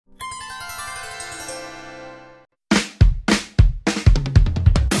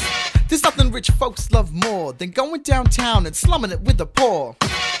There's nothing rich folks love more than going downtown and slumming it with the poor.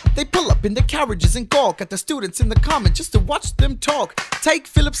 They pull up in their carriages and gawk at the students in the common just to watch them talk. Take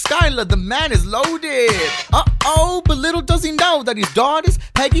Philip Schuyler, the man is loaded. Uh-oh, but little does he know that his daughters,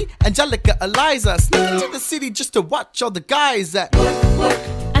 Peggy, Angelica, Eliza, sneak into the city just to watch all the guys at work, work.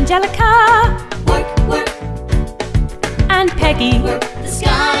 Angelica, Work, work, and Peggy, work. The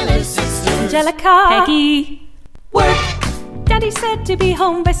Schuyler sisters. Angelica, Peggy, Work. Daddy said to be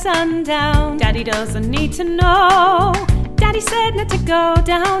home by sundown. Daddy doesn't need to know. Daddy said not to go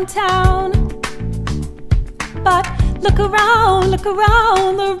downtown. But look around,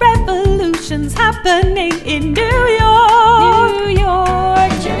 the revolution's happening in New York. New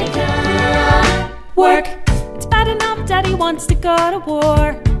York. Angelica. Work. It's bad enough Daddy wants to go to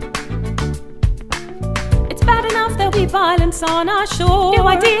war. It's bad enough there'll be violence on our shore. New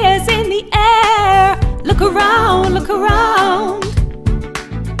ideas in the air. Look around, look around.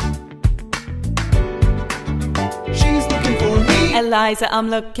 She's looking for me. Eliza, I'm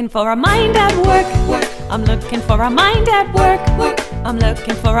looking for a mind at work. Work. I'm looking for a mind at work. Work. I'm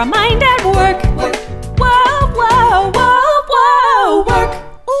looking for a mind at work. Work. Whoa, whoa, whoa, whoa, work.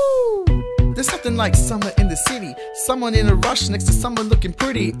 Ooh, there's something like summer in the city. Someone in a rush next to someone looking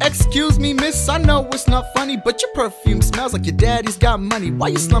pretty. Excuse me, miss, I know it's not funny, but your perfume smells like your daddy's got money. Why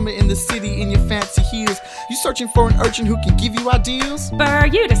you slumming in the city in your fancy heels? You searching for an urchin who can give you ideals? Burr,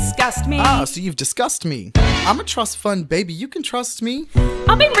 you disgust me. Ah, so you've discussed me. I'm a trust fund baby, you can trust me.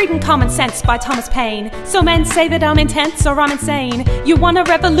 I've been reading Common Sense by Thomas Paine. So men say that I'm intense or I'm insane. You want a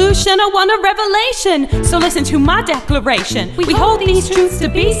revolution, I want a revelation. So listen to my declaration. We hold these truths to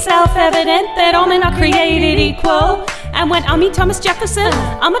be self-evident, that all men are created equal. And when I meet Thomas Jefferson,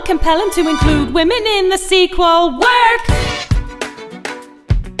 I'ma compel him to include women in the sequel. Work!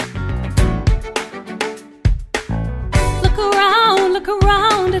 Look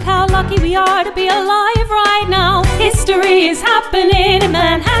around at how lucky we are to be alive right now. History is happening in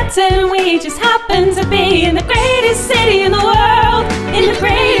Manhattan. We just happen to be in the greatest city in the world. In the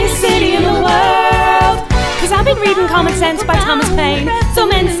greatest city in the world. Cause I've been reading Common Sense by Thomas Paine. So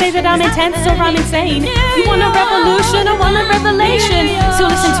men say that I'm intense or I'm insane. You want a revolution, I want a revelation. So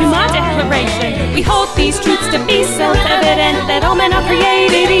listen to my declaration. We hold these truths to be self-evident, that all men are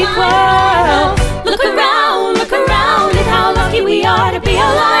created equal. Look around at how lucky we are to be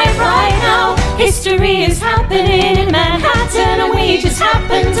alive right now. History is happening in Manhattan, and we just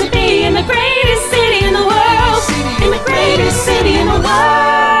happen to be in the greatest city in the world. In the greatest city in the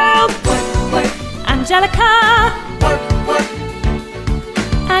world. Angelica,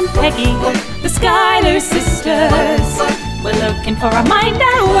 and Peggy, the Schuyler sisters. We're looking for a mind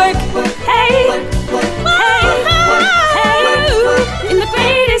at work. Hey, hey, hey, in the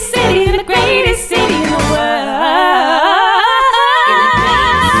greatest